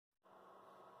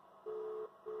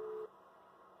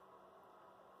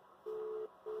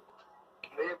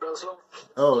Brother Sloan.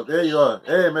 Oh, there you are.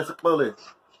 Hey, Mr. Chloe.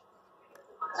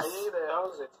 Hey there,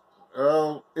 how's it?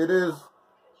 It is.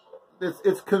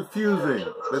 It's confusing.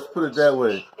 Let's put it that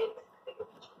way.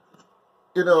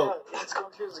 You know. Yeah, it's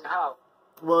confusing. How?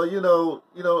 Well,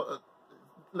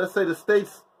 let's say the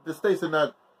states are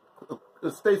not.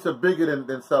 The states are bigger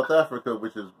than South Africa,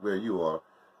 which is where you are.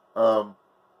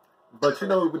 But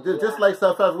just like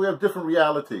South Africa, we have different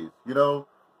realities. So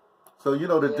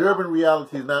the Durban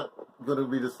reality is not going to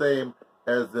be the same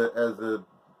as the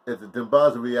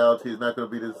Dimbaza reality is not going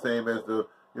to be the same as the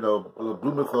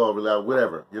Blumenthal reality,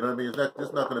 whatever. You know what I mean? It's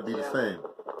just not going to be the same.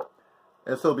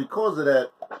 And so because of that,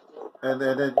 and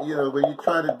then when you're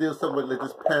trying to deal with something like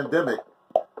this pandemic,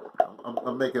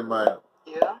 I'm making my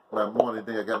morning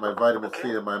thing. I got my vitamin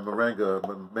C and my moringa.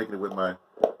 I'm making it with my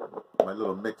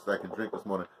little mix I can drink this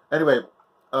morning. Anyway,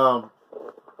 so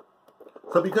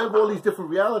because of all these different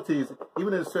realities,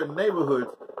 even in certain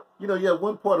neighborhoods, you have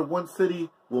one part of one city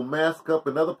will mask up,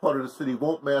 another part of the city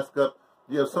won't mask up.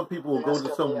 Some people will go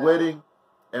to some wedding,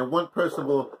 and one person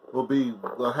will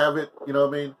have it. You know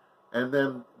what I mean? And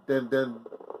then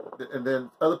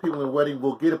other people in the wedding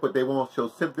will get it, but they won't show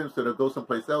symptoms, so they'll go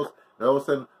someplace else. And all of a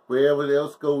sudden, wherever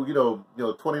else go,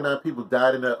 29 people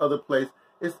died in that other place.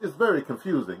 It's very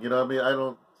confusing. You know what I mean? I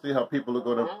don't see how people are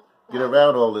going to get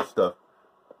around all this stuff.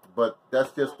 But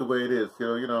that's just the way it is.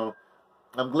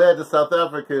 I'm glad that South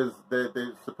Africa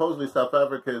supposedly South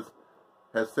Africa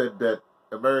has said that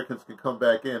Americans can come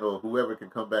back in, or whoever can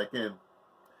come back in.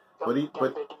 But even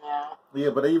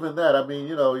that, I mean,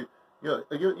 Ian.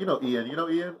 You know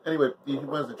Ian. Anyway, he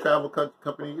runs a travel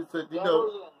company. He said, Ian.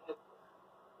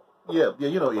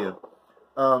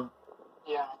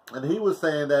 And he was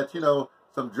saying that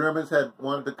some Germans had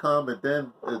wanted to come, and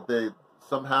then they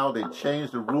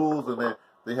changed the rules, and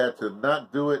they had to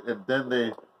not do it, and then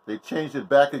they changed it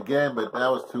back again, but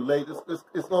now it's too late.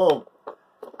 It's all,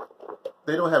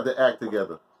 they don't have the act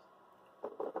together.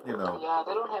 Yeah,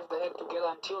 they don't have the act together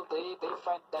until they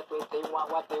find that they want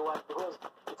what they want, because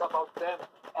it's about them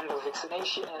and the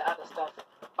vaccination and other stuff.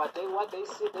 But they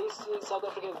see South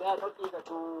Africans, they are not eager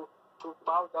to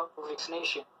bow down to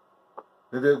vaccination.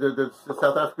 The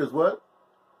South Africa is what?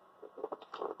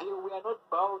 We are not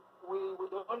bowed. We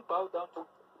don't bow down to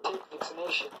take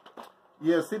vaccination.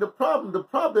 Yeah. See, the problem.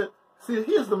 See,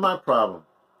 here's my problem.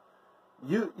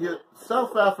 You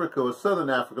South Africa or Southern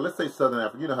Africa. Let's say Southern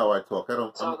Africa. You know how I talk. I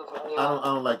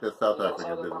don't like that South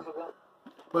African business.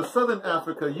 But Southern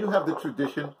Africa, you have the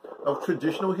tradition of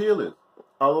traditional healers.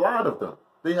 A lot of them.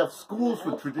 They have schools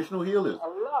for traditional healers. A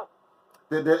lot.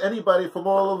 That anybody from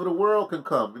all over the world can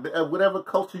come. Whatever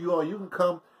culture you are, you can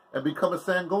come and become a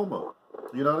Sangoma.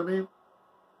 You know what I mean?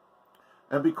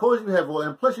 And because you have all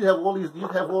these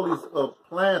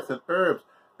plants and herbs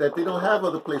that they don't have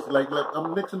other places. Like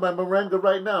I'm mixing my moringa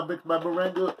right now. I'm mixing my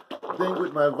moringa thing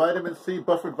with my vitamin C,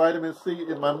 buffered vitamin C,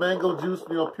 in my mango juice,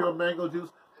 pure mango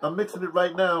juice. I'm mixing it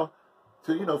right now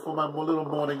to for my little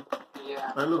morning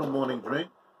drink.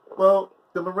 Well,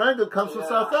 the moringa comes from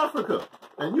South Africa,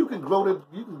 and you can grow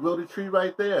the tree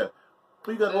right there.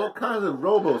 You got all kinds of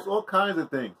robos, all kinds of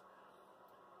things.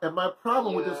 And my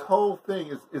problem with this whole thing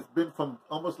is it's been from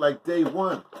almost like day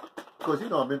one, because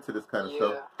I'm into this kind of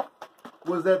stuff,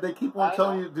 was that they keep on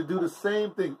telling you to do the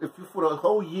same thing. If you, for the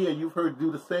whole year, you've heard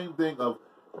do the same thing of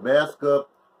mask up,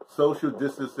 social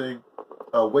distancing,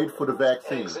 wait for the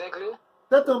vaccine. Exactly.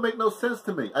 That don't make no sense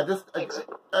to me. I'm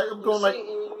going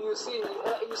You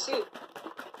see.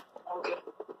 Okay.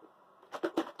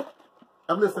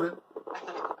 I'm listening.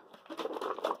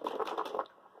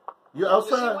 You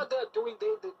outside? You see what they're doing?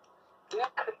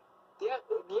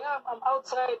 I'm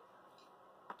outside.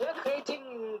 They're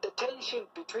creating the tension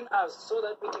between us so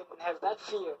that we can have that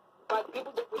fear. But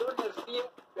people that we don't have fear,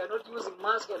 we are not using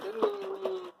masks, and then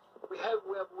we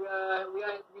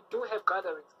do have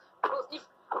gatherings. Because if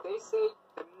they say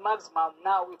the maximum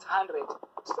now it's 100,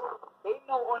 so they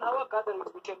know on our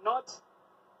gatherings we cannot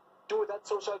do that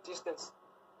social distance.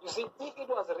 You see, if it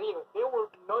was real, they would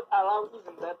not allow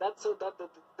even that so that the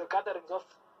gatherings of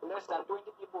less than 20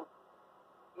 people,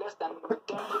 less than 10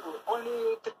 people,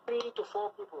 only 3 to 4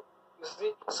 people, you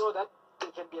see, so that there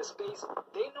can be a space.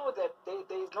 They know that there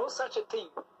is no such a thing,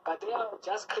 but they are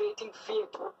just creating fear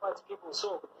towards people.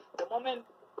 So the moment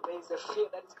there is a fear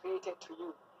that is created to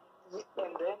you,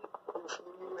 and then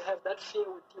you have that fear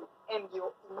with you, and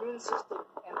your immune system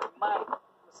and the mind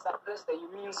suppress the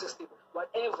immune system.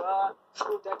 Whatever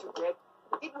food that you get,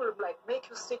 it will make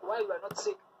you sick while you are not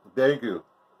sick. Thank you.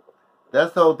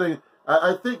 That's the whole thing.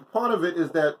 I think part of it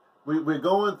is that we're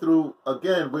going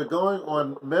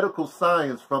on medical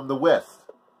science from the West.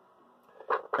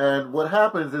 And what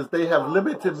happens is they have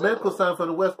limited, medical science from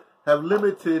the West have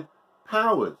limited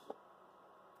powers.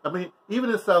 I mean, even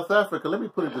in South Africa, let me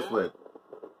put it this way.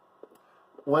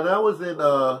 When I was in,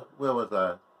 where was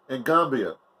I? In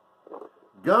Gambia.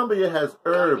 Gambia has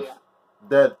herbs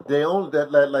that they own,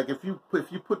 that like if you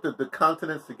put the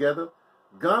continents together,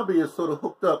 Gambia is sort of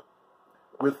hooked up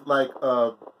with like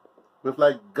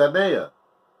Ghanaian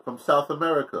from South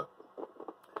America.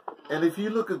 And if you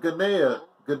look at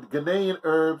Ghanaian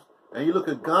herbs and you look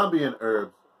at Gambian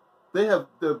herbs, they have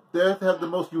the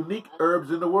most unique herbs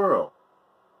in the world.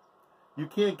 You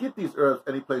can't get these herbs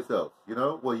anyplace else, you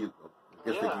know? Well, I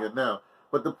guess they can get now.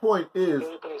 But the point is,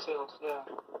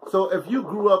 so if you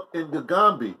grew up in the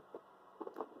Gambia,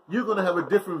 you're going to have a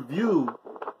different view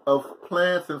of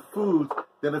plants and foods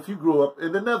than if you grew up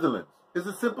in the Netherlands. It's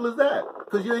as simple as that.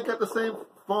 Because you ain't got the same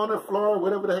fauna, flora,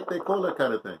 whatever the heck they call that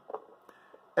kind of thing.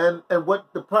 And what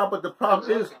the problem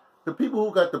is, the people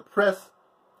who got the press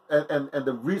and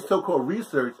the so-called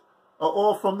research are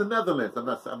all from the Netherlands.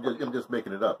 I'm just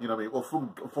making it up, you know what I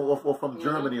mean? Or from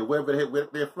Germany or wherever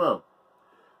they're from.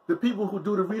 The people who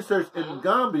do the research in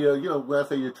Gambia, you know, when I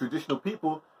say your traditional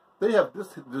people, they have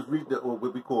this or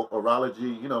what we call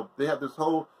orology. You know, they have this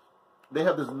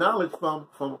knowledge from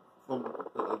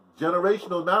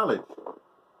generational knowledge,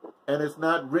 and it's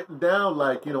not written down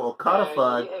like, you know, or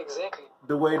codified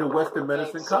the way the Western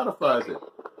medicine codifies it.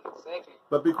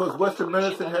 But because Western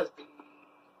medicine has been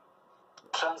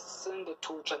transcended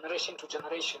to generation.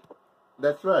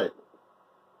 That's right.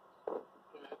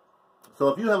 So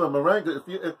if you have a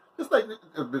moringa, just like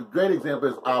the great example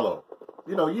is aloe.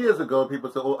 You know, years ago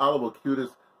people said, "Oh, aloe will cure this,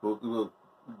 will do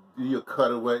your cut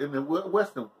away." In the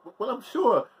Western, well, I'm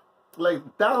sure, like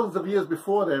thousands of years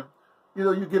before then, you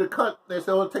know, you get a cut, they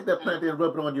say, "Oh, take that plant there and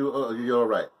rub it on you, you're all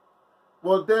right."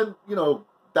 Well, then, you know,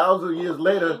 thousands of years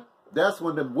later, that's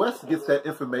when the West gets that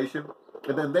information,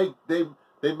 and then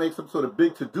they make some sort of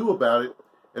big to do about it,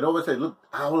 and always say, "Look,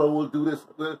 aloe will do this."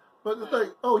 But it's like,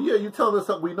 oh yeah, you telling us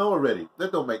something we know already.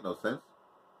 That don't make no sense.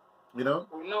 You know?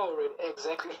 We know already,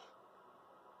 exactly.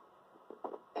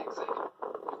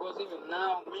 Because even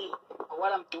now,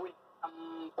 what I'm doing,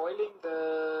 I'm boiling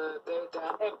the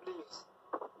herb leaves.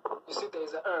 You see,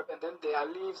 there's a herb, and then there are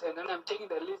leaves, and then I'm taking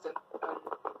the leaves and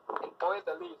boil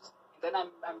the leaves. And then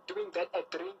I'm doing that a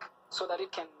drink so that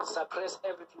it can suppress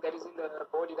everything that is in the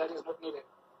body that is not needed.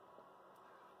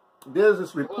 There's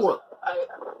this report.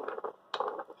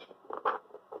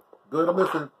 Good, I'm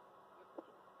listening.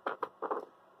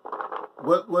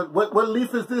 What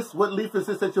leaf is this? What leaf is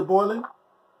this that you're boiling?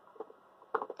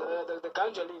 The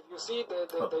ganja leaf. You see,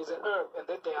 there's an herb, and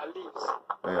then there are leaves.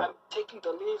 Yeah. I'm taking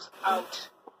the leaves out,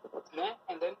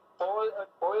 and then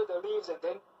boil the leaves, and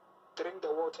then drink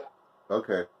the water.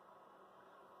 Okay.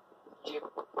 Yep.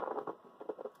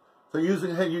 So you're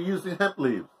using hemp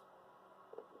leaves.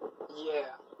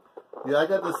 Yeah. Yeah, I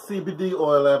got the CBD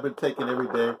oil I've been taking every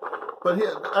day. But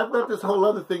here, I've got this whole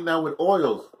other thing now with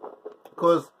oils.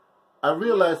 Because I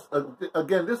realized,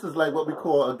 again, this is like what we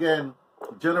call, again,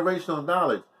 generational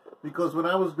knowledge. Because when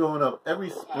I was growing up,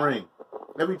 every spring,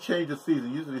 every change of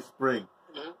season, usually spring,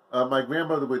 my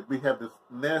grandmother we have this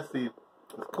nasty,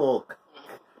 it's called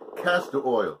castor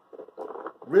oil.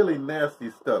 Really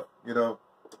nasty stuff, you know.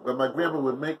 But my grandma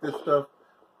would make this stuff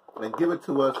and give it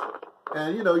to us.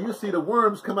 And, you know, you see the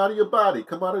worms come out of your body,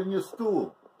 come out of your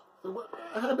stool. So,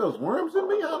 I had those worms in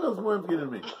me? How are those worms get in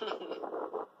me?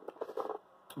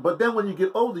 But then when you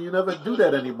get older, you never do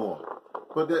that anymore.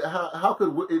 But how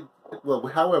could it, well,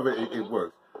 however it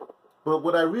works. But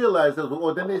what I realized is,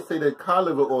 well, then they say that cod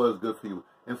liver oil is good for you,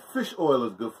 and fish oil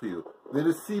is good for you. Then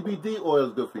the CBD oil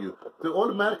is good for you. So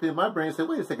automatically in my brain say,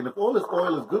 wait a second, if all this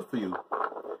oil is good for you,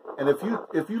 and if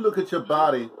you look at your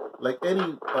body like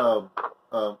any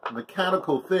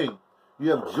mechanical thing,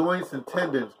 you have joints and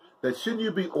tendons, that shouldn't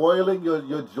you be oiling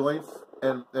your joints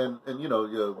and you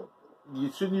know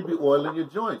shouldn't you be oiling your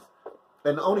joints?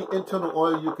 And the only internal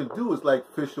oil you can do is like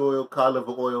fish oil, cod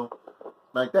liver oil,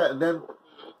 like that.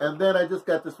 And then I just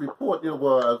got this report, you know,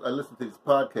 where I listened to these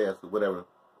podcasts or whatever.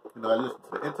 You know, I listened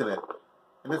to the internet,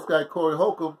 and this guy Corey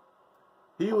Holcomb,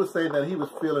 he was saying that he was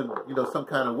feeling, you know, some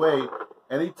kind of way,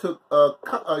 and he took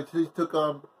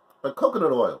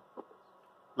coconut oil,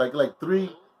 like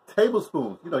 3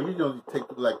 tablespoons. You know, you take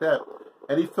it like that,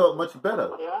 and he felt much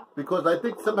better. Yeah. Because I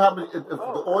think somehow if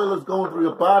the oil is going through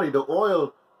your body, the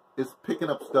oil is picking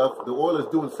up stuff. The oil is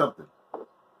doing something.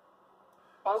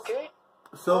 Okay.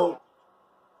 So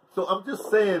I'm just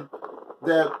saying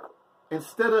that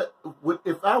instead of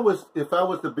if I was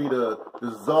to be the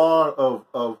czar of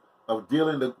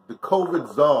dealing the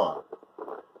COVID czar,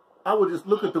 I would just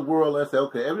look at the world and say,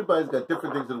 okay, everybody's got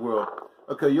different things in the world.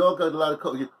 Okay, you all got a lot of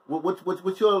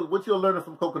what's your learning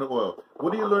from coconut oil?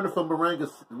 What are you learning from moringa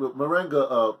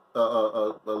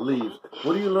leaves?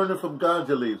 What are you learning from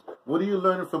ganja leaves? What are you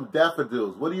learning from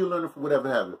daffodils? What are you learning from whatever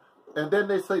have you? And then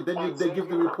they say, they give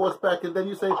the reports back, and then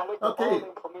you say, okay,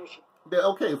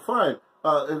 okay, fine.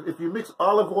 If you mix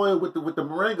olive oil with the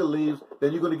moringa leaves,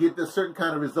 then you're going to get this certain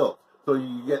kind of result. So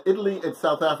you get Italy and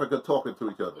South Africa talking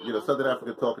to each other. You know, Southern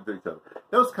Africa talking to each other.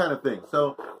 Those kind of things.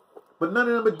 So, but none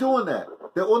of them are doing that.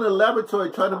 They're on a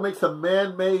laboratory trying to make some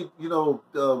man-made, you know,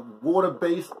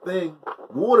 water-based thing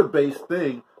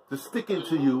to stick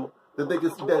into you that they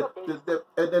can.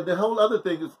 And the whole other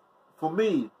thing is, for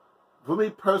me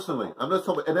personally, I'm not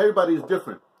talking. And everybody is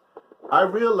different. I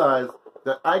realize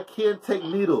that I can't take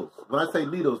needles. When I say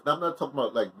needles, I'm not talking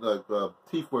about like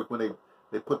teeth work when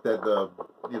they put that,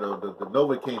 you know, the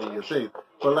Novocaine in your thing.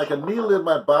 But like a needle in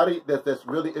my body that's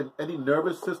really in any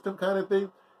nervous system kind of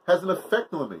thing has an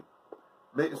effect on me.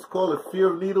 It's called a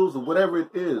fear of needles or whatever it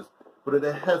is, but it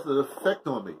has an effect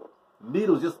on me.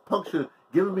 Needles, just puncture,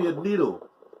 giving me a needle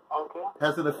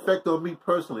has an effect on me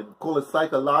personally. Call it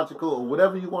psychological or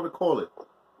whatever you want to call it.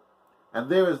 And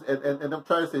there is, and I'm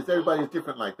trying to say, everybody's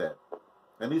different like that.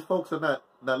 And these folks are not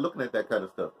looking at that kind of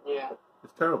stuff. Yeah.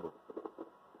 It's terrible.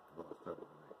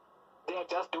 They are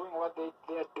just doing what they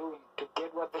are doing to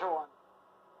get what they want.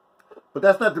 But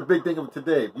that's not the big thing of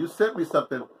today. You sent me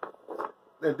something,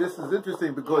 and this is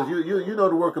interesting because you know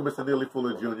the work of Mr. Neely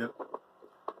Fuller Jr.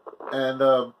 And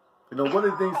you know, one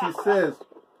of the things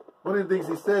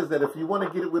he says that if you want to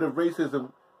get rid of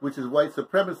racism, which is white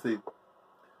supremacy,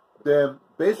 then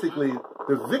basically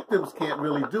the victims can't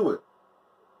really do it.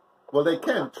 Well, they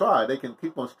can try. They can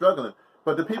keep on struggling.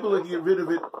 But the people that get rid of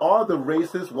it are the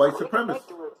racist white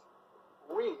supremacists.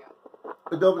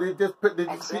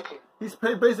 He's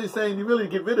basically saying you really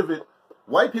get rid of it.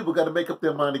 White people got to make up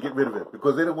their mind to get rid of it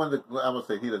because they don't want to. I'm gonna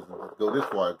say he doesn't go this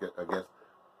far, I guess,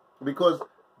 because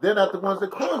they're not the ones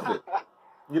that caused it.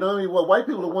 You know what I mean? Well, white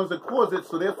people are the ones that caused it,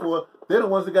 so therefore they're the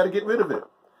ones that got to get rid of it.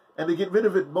 And to get rid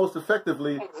of it most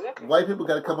effectively, white people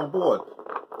got to come on board.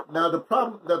 Now the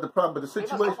problem, not the problem, but the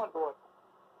situation.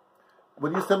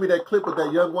 When you sent me that clip with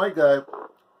that young white guy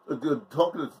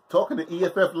talking to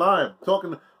EFF line,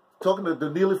 talking to the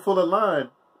Neely Fuller line,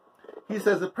 he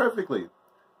says it perfectly.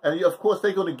 And of course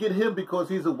they're going to get him because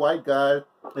he's a white guy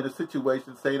in a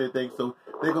situation saying anything. So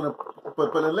they're going to,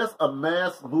 but unless a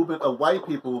mass movement of white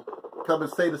people come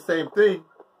and say the same thing,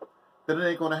 then it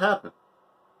ain't going to happen.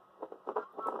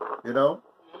 You know.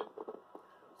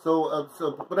 So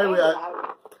but anyway,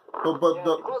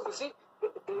 because you see,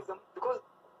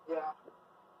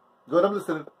 Go ahead, I'm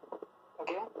listening.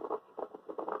 Okay.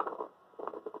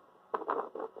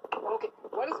 Okay.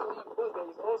 What is going on? Because there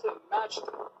is also a match.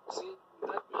 See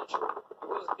that match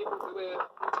because people were.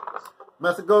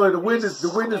 Master Gola, the wind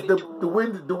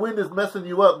is messing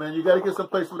you up, man. You got to get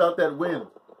someplace without that wind.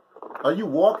 Are you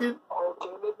walking? Okay,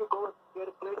 let me go and get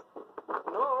a place.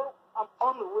 No, I'm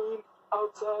on the wind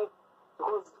outside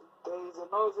because there is a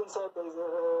noise inside. There is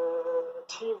a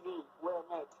TV where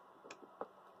I'm at.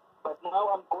 But now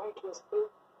I'm going to a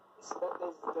space that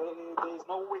there is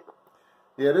no wind.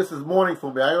 Yeah, this is morning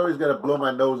for me. I always got to blow my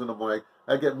nose in the morning.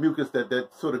 I get mucus that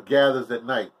sort of gathers at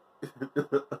night.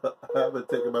 I haven't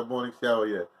taken my morning shower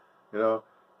yet, you know.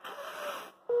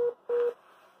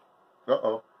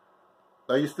 Uh-oh.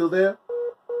 Are you still there?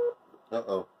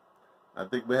 Uh-oh. I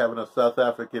think we're having a South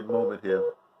African moment here.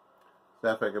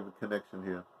 South African connection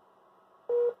here.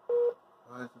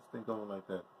 Why is this thing going like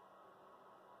that?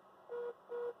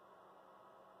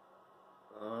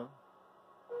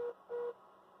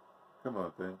 Come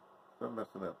on, thing. Stop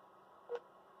messing up.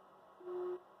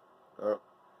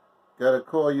 Gotta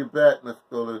call you back. Let's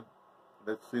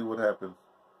see what happens.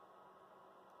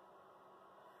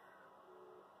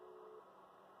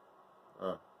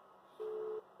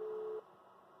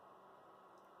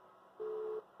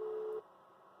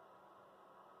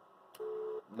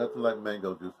 Nothing like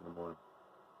mango juice in the morning.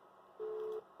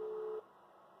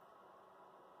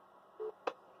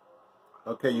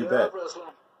 Okay, you back.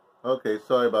 Okay,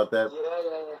 sorry about that.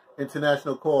 Yeah.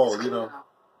 International call, you know,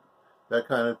 that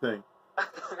kind of thing.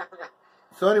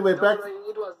 So anyway, back.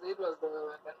 It was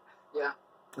yeah.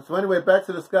 So anyway, back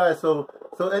to the sky. So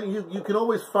and you can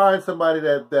always find somebody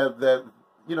that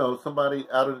you know, somebody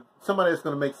that's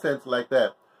going to make sense like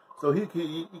that. So he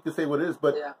can say what it is,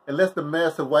 but unless the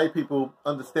mass of white people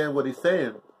understand what he's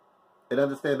saying and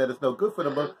understand that it's no good for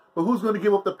them, but who's going to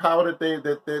give up the power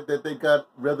that they got,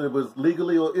 whether it was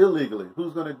legally or illegally?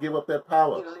 Who's going to give up that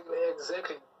power? Illegally,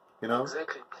 exactly. You know?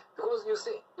 Exactly. Because you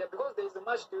see, because there is a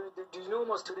match. Do you know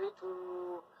almost today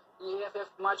to EFF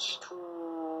march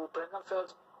to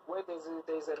Brackenfell where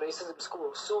there's a racism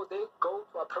school. So they go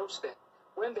to approach them.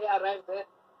 When they arrive there,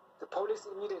 the police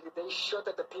immediately, they shot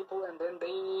at the people and then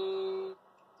they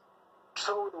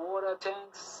throw the water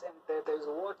tanks and there's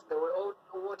water, there were all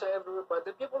water everywhere. But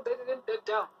the people, they didn't back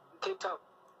down in Cape Town.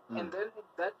 And then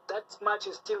that march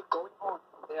is still going on.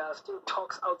 There are still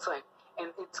talks outside.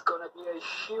 And it's going to be a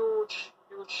huge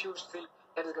thing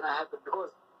that is going to happen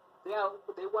because they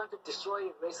want to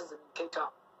destroy racism in Cape Town,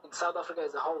 in South Africa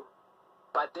as a whole.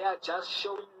 But they are just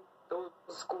showing those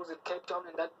schools in Cape Town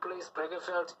and that place,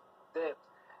 Brackenfell, there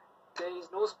is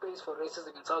no space for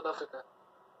racism in South Africa.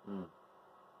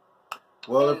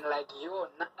 Well, and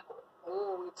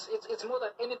it's more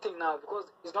than anything now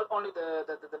because it's not only the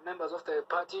members of the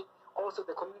party, also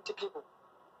the community people.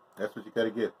 That's what you got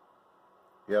to get.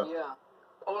 Yeah. Yeah.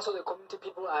 Also, the community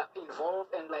people are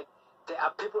involved, and like there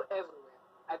are people everywhere.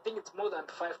 I think it's more than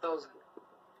 5,000.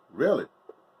 Really?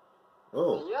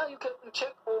 Oh. Yeah, you can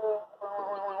check on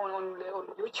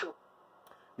YouTube.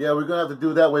 Yeah, we're gonna have to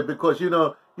do that way because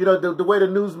the way the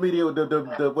news media,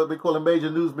 the what we call the major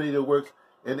news media works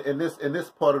in this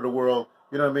part of the world.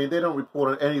 You know what I mean? They don't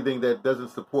report on anything that doesn't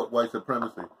support white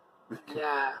supremacy.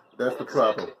 Yeah. That's the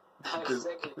problem.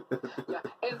 Exactly. Yeah.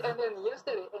 And then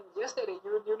yesterday,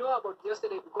 you know about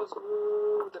yesterday because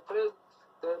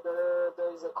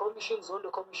there is a commission,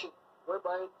 Zondo Commission,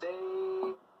 whereby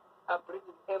they are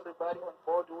bringing everybody on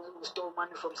board who stole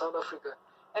money from South Africa.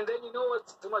 And then you know what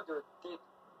Zuma did?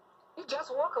 He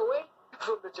just walk away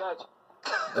from the judge.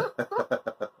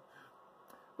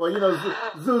 Well,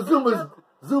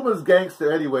 Zuma's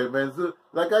gangster anyway, man.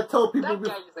 Like I told people, that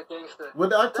guy is a gangster.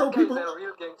 I told people, a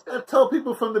real gangster. I told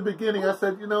people from the beginning. I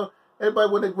said,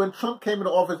 everybody when Trump came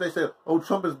into office, they said, "Oh,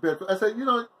 Trump is bad." I said,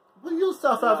 what are you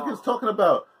South Africans talking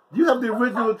about? You have the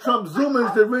original Trump. Zuma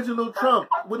is the original Trump.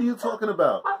 What are you talking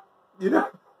about? You know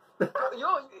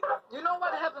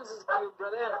what happens is,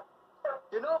 brother.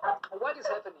 You know what is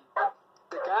happening?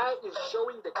 The guy is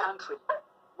showing the country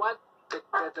what the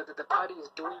party is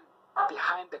doing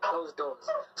behind the closed doors.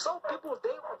 So people,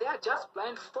 they are just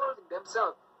blindfolding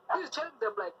themselves. He's telling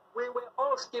them like, we were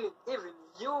all stealing. Even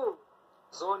you,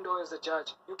 Zondo, as a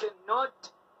judge, you cannot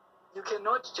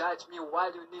judge me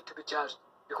while you need to be judged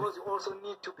because you also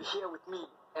need to be here with me,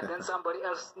 and then somebody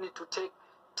else need to take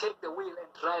the wheel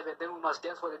and drive, and then we must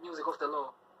dance for the music of the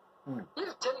law.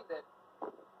 He's telling them,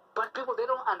 but people, they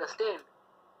don't understand.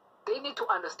 They need to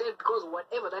understand because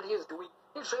whatever that he is doing,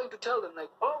 he's trying to tell them like,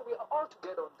 oh, we are all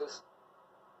together on this.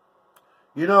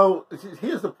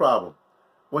 Here's the problem.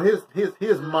 Well,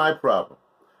 here's my problem.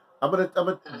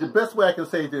 The best way I can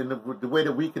say it in the way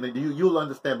that we can, you'll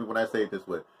understand me when I say it this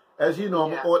way. As you know,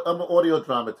 I'm an audio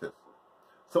dramatist,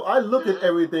 so I look at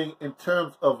everything in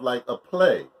terms of like a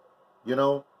play,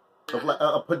 of like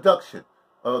a production,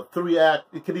 a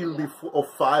 3-act. It could even be a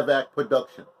 5-act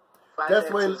production. That's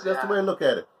the way I look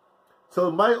at it. So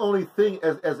my only thing,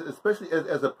 especially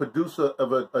as a producer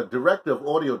of a director of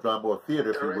audio drama or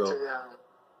theater, if you will,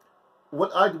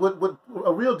 what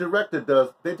a real director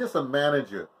does, they're just a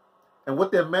manager, and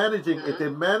what they're managing is they're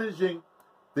managing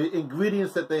the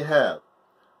ingredients that they have.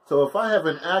 So if I have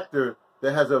an actor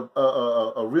that has a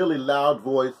really loud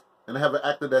voice, and I have an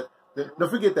actor that don't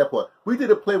forget that part. We did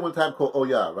a play one time called Oh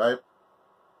Yeah, right?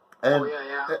 And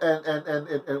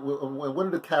and one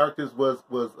of the characters was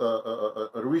a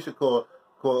Orisha called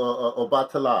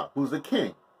Obatala, who's a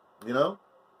king,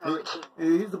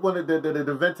 He's the one that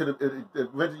invented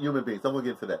human beings. I'm gonna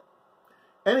get into that.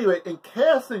 Anyway, in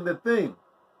casting the thing,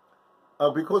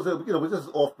 because this is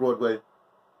off Broadway,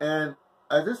 and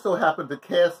I just so happened to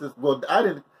cast this. Well, I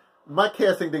didn't. My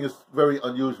casting thing is very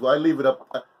unusual. I leave it up.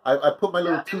 I put my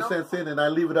little 2 cents in, and I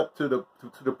leave it up to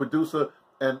the producer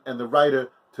and the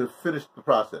writer to finish the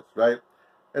process, right?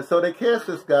 And so they cast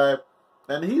this guy,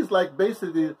 and he's like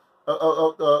basically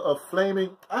a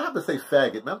flaming, I have to say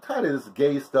faggot, man. I'm tired of this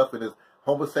gay stuff and this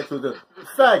homosexual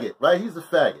faggot, right? He's a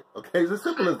faggot, okay? It's as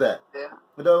simple as that,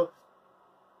 So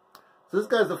this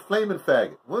guy's a flaming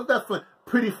faggot. What's that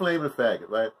pretty flaming faggot,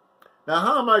 right? Now,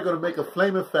 how am I going to make a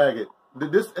flaming faggot?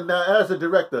 And now, as a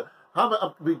director,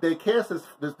 they cast this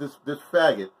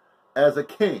faggot as a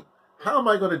king. How am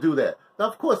I going to do that? Now,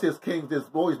 of course, there's kings. There's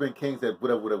always been kings that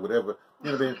whatever. You know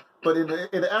what I mean? But in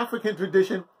the African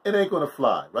tradition, it ain't going to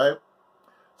fly, right?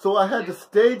 So I had to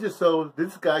stage it so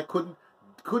this guy couldn't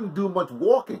do much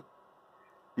walking.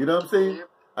 You know what I'm saying?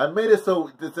 I made it so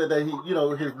that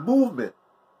he, his movement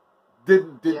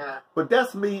didn't. But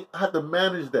that's me. I have to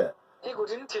manage that. He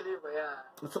couldn't deliver,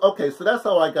 So, okay, so that's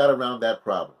how I got around that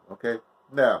problem. Okay,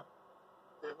 now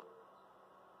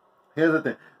here's the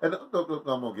thing, and I'm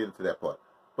gonna get into that part.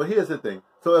 But here's the thing.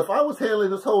 So if I was handling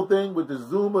this whole thing with the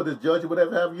Zoom or the judge or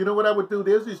whatever have you know what I would do?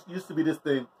 There's used to be this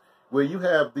thing where you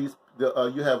have a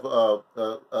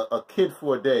kid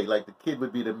for a day. Like the kid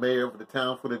would be the mayor of the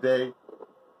town for the day,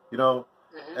 you know,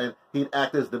 and he'd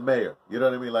act as the mayor. You know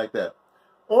what I mean? Like that.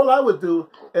 All I would do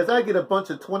is I get a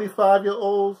bunch of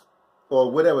 25-year-olds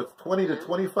or whatever, 20 to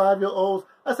 25-year-olds.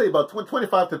 I say about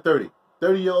 25 to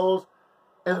 30-year-olds,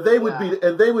 and they would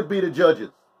be the judges.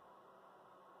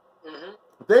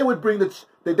 They would bring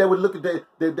they would look at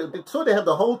so they have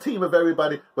the whole team of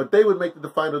everybody, but they would make the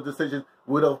final decision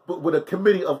with a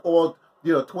committee of all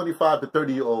 25 to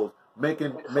 30-year-olds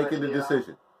making the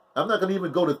decision. I'm not going to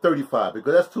even go to 35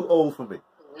 because that's too old for me.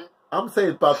 I'm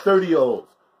saying about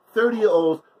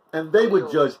 30-year-olds, and they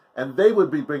would judge and they would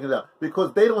be bringing it up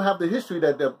because they don't have the history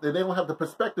they don't have the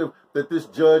perspective that this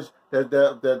judge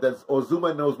that or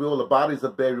Zuma knows where all the bodies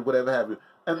are buried, whatever have you,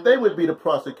 and they would be the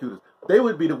prosecutors. They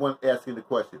would be the one asking the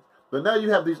questions. But now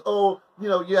you have these old, you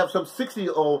have some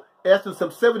 60-year-old asking some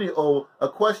 70-year-old a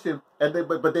question, and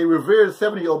but they revere the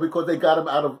 70-year-old because they got him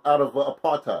out of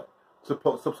apartheid,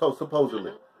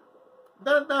 supposedly.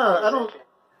 No, I don't.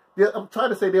 Yeah, I'm trying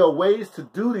to say there are ways to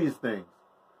do these things,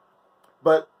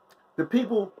 but there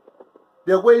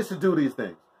are ways to do these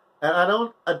things, and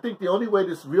I think the only way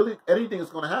anything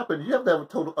is going to happen, you have to have a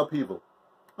total upheaval.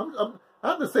 I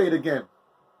have to say it again,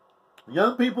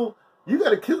 young people. You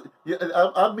got to kill.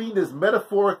 I mean this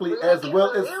metaphorically as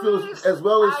well as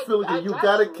physically. You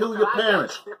got to kill your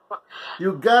parents.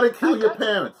 You got to kill your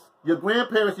parents, your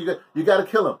grandparents. You got to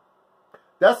kill them.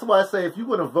 That's why I say if you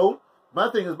want to vote, my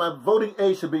thing is my voting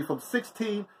age should be from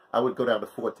 16. I would go down to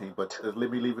 14, but let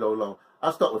me leave it alone.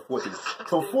 I'll start with 14.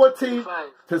 From 14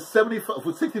 to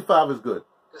 75. 65 is good.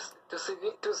 To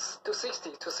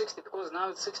 60 because now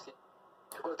it's 60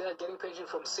 because they are getting pension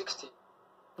from 60.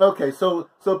 Okay, so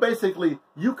basically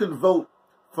you can vote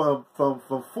from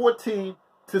 14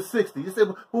 to 60. You say,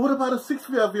 well, what about a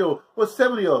 65-year-old or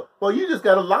 70-year-old? Well, you just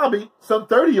got to lobby some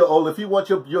 30-year-old if you want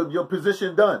your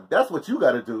position done. That's what you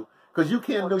got to do because you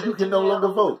can no longer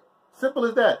vote. Simple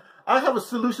as that. I have a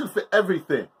solution for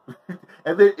everything.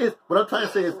 And there is, what I'm trying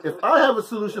to say is, if I have a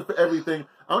solution for everything,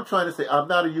 I'm trying to say I'm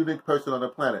not a unique person on the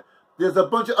planet. There's a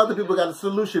bunch of other people got a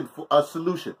solution for a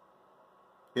solution.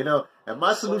 And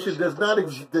my solution does not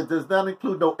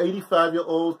include no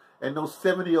 85-year-olds and no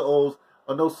 70-year-olds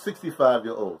or no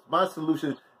 65-year-olds. My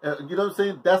solution, you know what I'm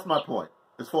saying? That's my point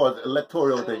as far as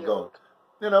electoral thing goes.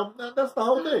 That's the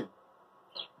whole thing.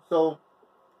 So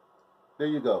there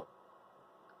you go.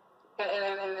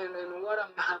 And what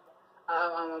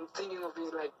I'm thinking of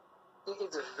is like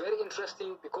it's very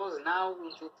interesting because now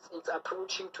it's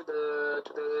approaching to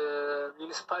the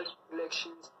municipal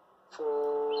elections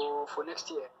for next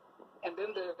year, and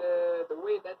then the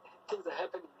way that things are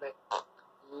happening, like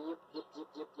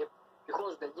yep,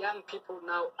 because the young people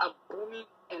now are booming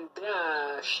and they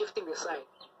are shifting the side.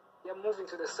 They are moving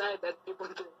to the side that people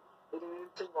they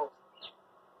didn't think of.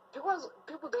 Because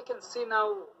people they can see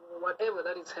now whatever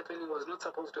that is happening was not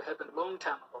supposed to happen long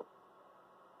time ago.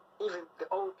 Even the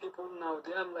old people now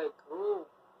they are like, oh,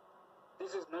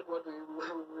 this is not what we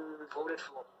voted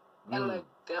for. And like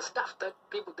there are stuff that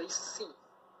people they see.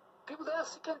 People they are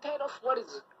sick and tired of what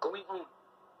is going on.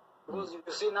 Because you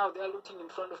see now they are looking in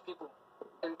front of people.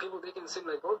 And people they can say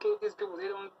like, okay, these people they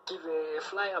don't give a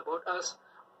fly about us.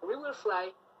 We will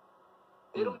fly.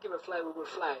 They don't give a fly, we will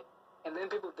fly. And then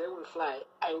people they will fly.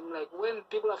 And like when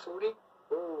people are voting,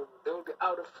 oh, they will be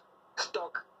out of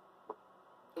stock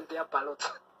in their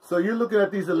ballots. So you're looking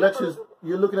at these elections.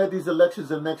 You're looking at these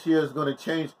elections, and next year is going to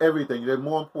change everything. They're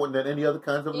more important than any other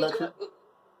kinds of elections.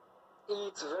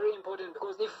 It's very important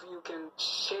because if you can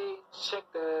check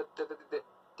the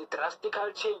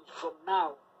drastical change from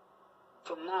now,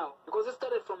 because it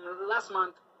started from last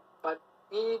month, but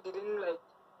it didn't like.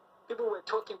 People were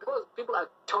talking because people are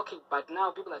talking, but now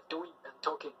people are doing and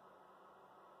talking.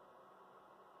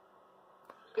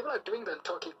 People are doing and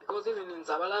talking because even in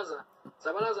Zabalaza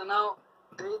now.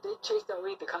 They chased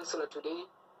away the councillor today,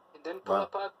 and then Polar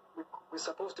Park, we're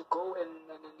supposed to go and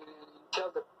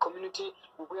tell the community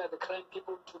we are the crime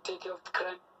people to take care of the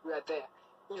crime. We are there.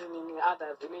 Even in the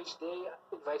other village, they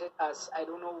invited us. I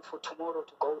don't know for tomorrow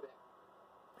to go there.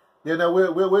 Yeah, now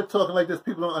we're talking like this.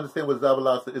 People don't understand what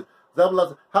Zabalaza is.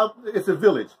 Zabalaza, it's a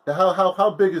village.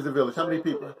 How big is the village? How many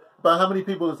people? About how many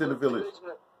people is in the village?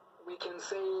 We can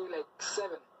say like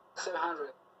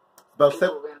 700. About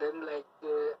people, 7. And then like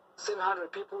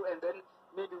 700 people, and then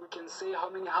maybe we can say how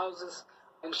many houses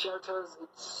and shelters.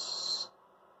 It's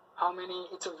how many.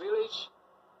 It's a village.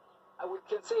 We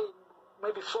can say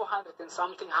maybe 400 and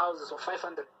something houses or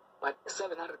 500, but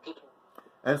 700 people.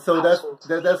 And so households.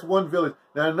 that's one village.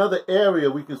 Now another area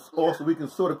we can sort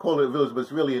of call it a village, but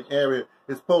it's really an area.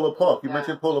 It's Polar Park. You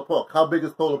mentioned Polar Park. How big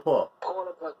is Polar Park?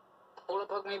 Polar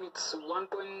Park, maybe it's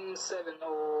 1.7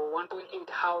 or 1.8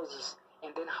 houses,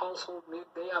 and then household, maybe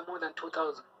they are more than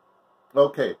 2,000.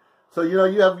 Okay, so you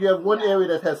have one area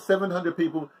that has 700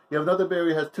 people. You have another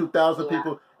area that has 2,000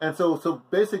 people, and so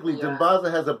basically,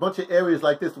 DaBrother has a bunch of areas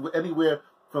like this, anywhere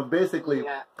from basically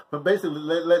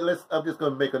let's I'm just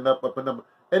going to make up a number.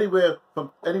 Anywhere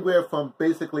from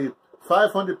basically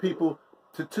 500 people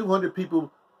to 200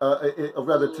 people,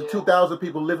 to 2,000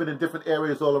 people living in different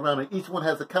areas all around, and each one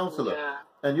has a counselor. Yeah.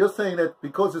 And you're saying that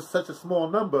because it's such a small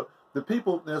number, the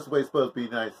people, that's the way it's supposed to be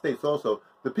in the United States also,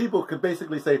 the people can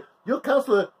basically say, your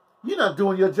counselor, you're not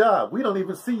doing your job. We don't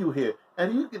even see you here.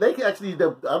 And they can actually,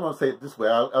 I'm going to say it this way,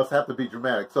 I'll have to be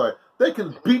dramatic, sorry. They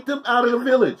can beat them out of the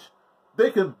village.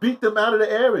 They can beat them out of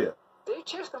the area. They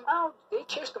chased them out. They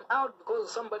chased them out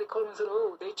because somebody called and said,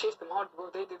 oh, they chased them out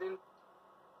because they didn't.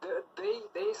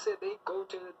 They said they go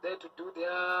to there to do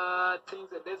their things,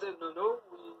 and they said, no,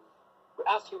 we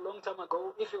asked you a long time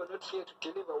ago if you are not here to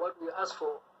deliver what we asked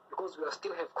for, because we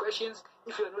still have questions.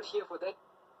 If you are not here for that,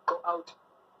 go out.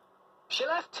 She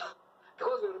left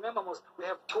because we remember we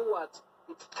have two wards.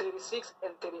 It's 36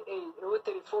 and 38, or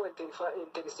 34 and 35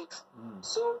 and 36.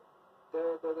 So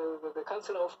the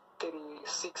councillor of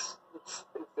 36 it's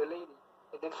the lady,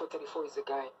 and then for 34 is the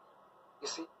guy. You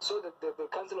see, so the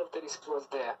councillor of 36 was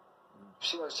there.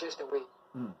 She was chased away.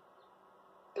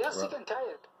 They are sick and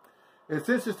tired. It's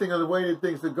interesting on the way that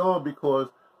things are going, because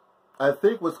I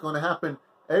think what's going to happen,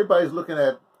 everybody's looking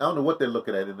at, I don't know what they're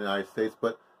looking at in the United States,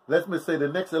 but let me say the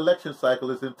next election cycle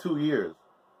is in 2 years,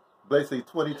 basically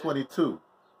 2022,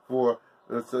 for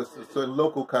certain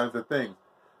local kinds of things.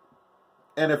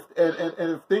 And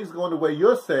if things go the way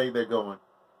you're saying they're going,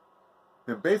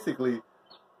 then basically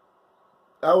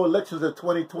our elections of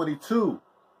 2022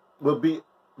 will be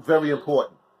very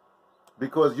important,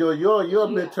 because your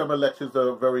midterm elections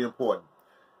are very important.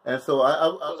 And so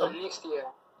next year.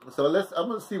 So I'm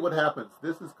going to see what happens.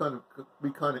 This is going to be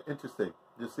kind of interesting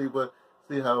to see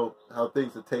how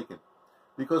things are taken,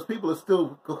 because people are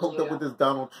still hooked up with this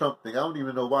Donald Trump thing. I don't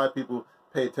even know why people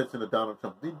pay attention to Donald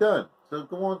Trump. He's done. So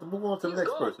move on to the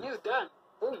next person. He's done.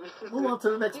 Move on to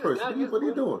the next person. What are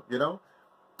you doing? You know.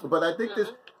 But I think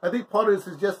I think part of this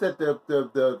is just that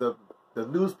the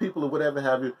news people or whatever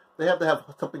have you, they have to have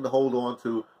something to hold on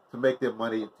to make their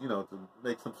money, to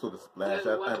make some sort of splash.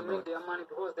 They want to make their money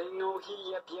because they know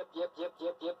yep.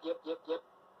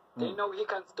 They know he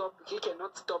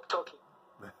cannot stop talking.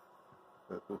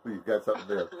 You got something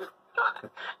there.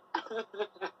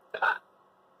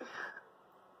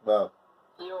 Wow.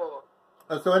 Yo.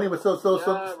 So anyway,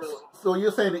 so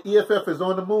you're saying the EFF is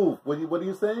on the move? What are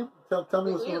you saying? Tell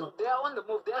me what's going on. They are on the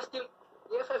move.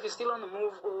 EFF is still on the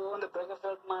move on the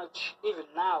Breckenfeld March. Even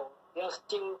now, they are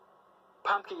still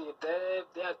pumping it.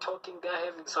 They are talking. They are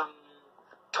having some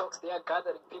talks. They are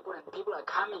gathering people, and people are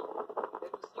coming.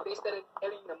 Then you see, they started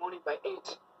early in the morning by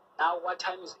 8. Now, what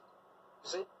time is it? You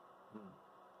see?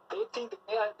 They think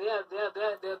they are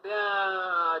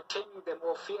taming them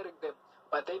or fearing them,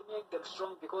 but they make them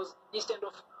strong, because instead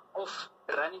of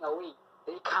running away,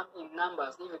 they come in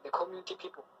numbers, even the community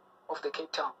people of the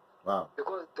Cape Town. Wow.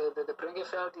 Because the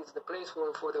Breckenfeld is the place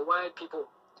for the white people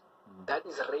that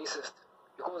is racist,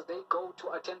 because they go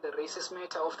to attend the racist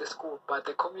matter of the school, but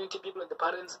the community people and the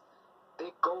parents,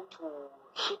 they go to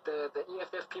hit the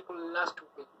EFF people last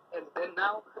week, and then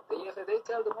now the EFF, they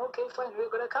tell them, okay, fine, we're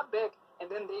gonna come back, and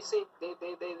then they say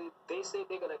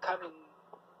they're gonna come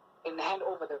and hand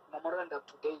over the memorandum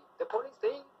today. The police,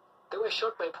 they were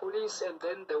shot by police, and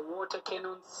then the water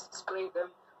cannons sprayed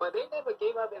them, but they never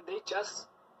gave up, and they just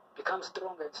become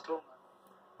stronger and stronger.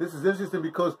 This is interesting,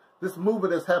 because this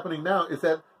movement that's happening now is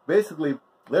that basically,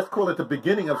 let's call it the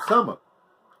beginning of summer.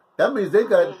 That means they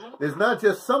got, it's not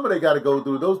just summer they got to go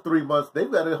through, those 3 months,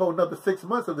 they've got a whole another 6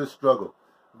 months of this struggle.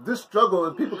 This struggle,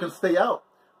 and people can stay out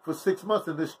for 6 months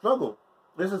in this struggle.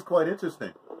 This is quite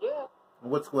interesting. Yeah.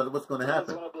 What's going to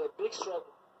happen? It's going to be a big struggle.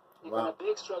 It's going to be a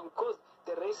big struggle, because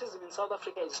the racism in South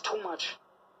Africa is too much.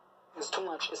 It's too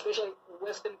much, especially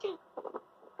Western Cape.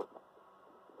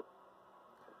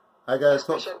 I gotta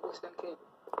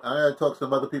talk to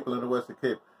some other people in the Western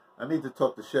Cape. I need to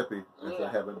talk to Sheppy, as I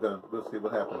haven't done. We'll see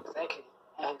what happens.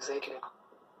 Exactly.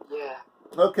 Yeah.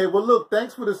 Okay, well look,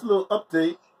 thanks for this little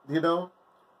update,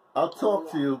 I'll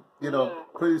talk to you,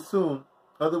 pretty soon.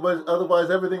 Otherwise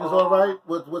everything is all right.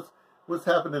 What's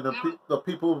happening? The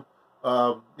people,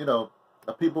 are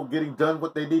people getting done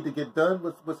what they need to get done?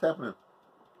 What's happening?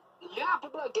 Yeah,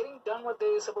 people are getting done what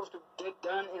they're supposed to get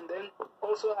done, and then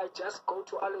also I just go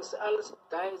to Alice. Alice,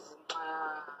 guys,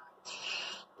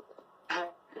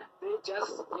 they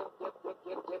just yep.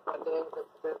 But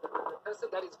the person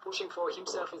that is pushing for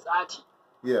himself is Artie.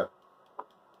 Yeah.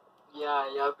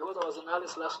 Yeah. Because I was in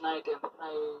Alice last night, and then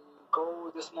I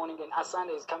go this morning, and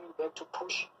Asanda is coming back to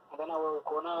push, and then I will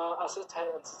gonna assist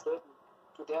her and straight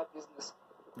to their business.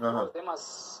 Uh-huh. Because they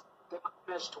must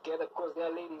merge together because they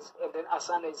are ladies, and then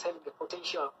Asanda is having the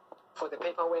potential for the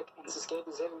paperwork, and Siskate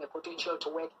is having the potential to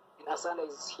work, and Asanda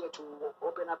is here to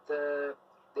open up the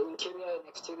interior and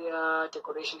exterior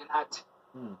decoration and art.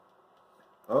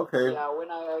 Okay. Yeah,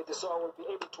 so I will be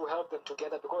able to help them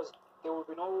together because there will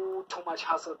be no too much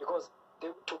hassle because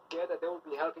together they will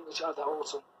be helping each other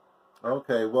also.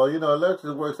 Okay. Well, let's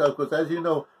just work out because, as you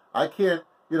know, I can't.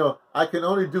 I can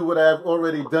only do what I've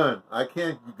already done. I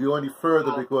can't go any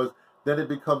further because then it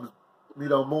becomes,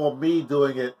 more me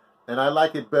doing it, and I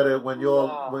like it better when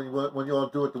when you all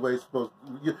do it the way it's supposed.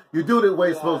 You do it the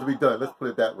way it's supposed to be done. Let's put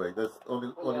it that way. That's the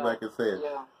only way I can say it.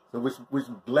 Yeah. So which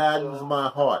gladdens my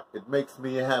heart. It makes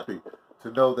me happy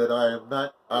to know that I'm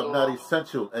not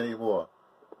essential anymore.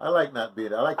 I like not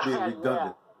being. I like being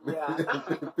redundant. Yeah.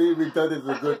 Being redundant is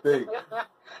a good thing.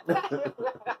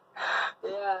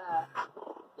 Yeah.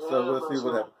 So we'll see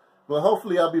what happens. Well,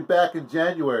 hopefully I'll be back in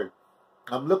January.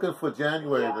 I'm looking for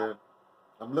January, man.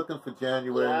 I'm looking for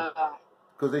January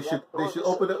because they should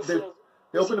open up. They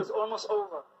open it. It's almost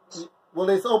over. Well,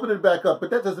 it's opening it back up, but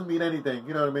that doesn't mean anything.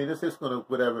 You know what I mean? It's just gonna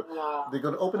whatever. Yeah. They're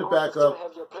gonna open it back up.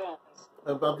 Have your plans.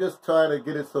 I'm just trying to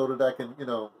get it so that I can,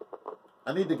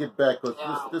 I need to get back because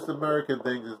this American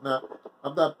thing is not.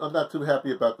 I'm not too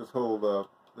happy about this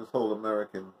whole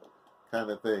American kind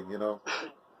of thing. You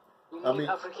need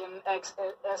African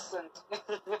accent.